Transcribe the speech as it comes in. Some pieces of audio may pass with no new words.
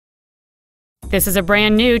This is a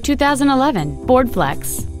brand new 2011 Ford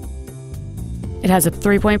Flex. It has a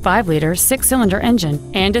 3.5-liter six-cylinder engine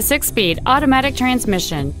and a 6-speed automatic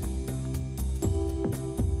transmission.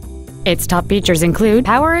 Its top features include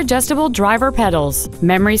power-adjustable driver pedals,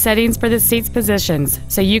 memory settings for the seat's positions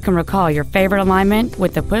so you can recall your favorite alignment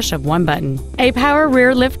with the push of one button, a power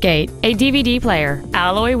rear liftgate, a DVD player,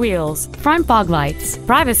 alloy wheels, front fog lights,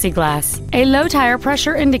 privacy glass, a low tire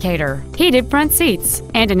pressure indicator, heated front seats,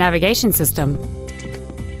 and a navigation system.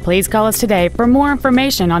 Please call us today for more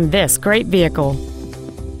information on this great vehicle.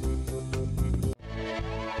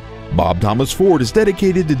 Bob Thomas Ford is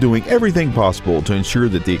dedicated to doing everything possible to ensure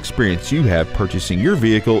that the experience you have purchasing your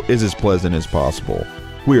vehicle is as pleasant as possible.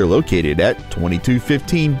 We are located at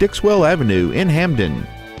 2215 Dixwell Avenue in Hamden.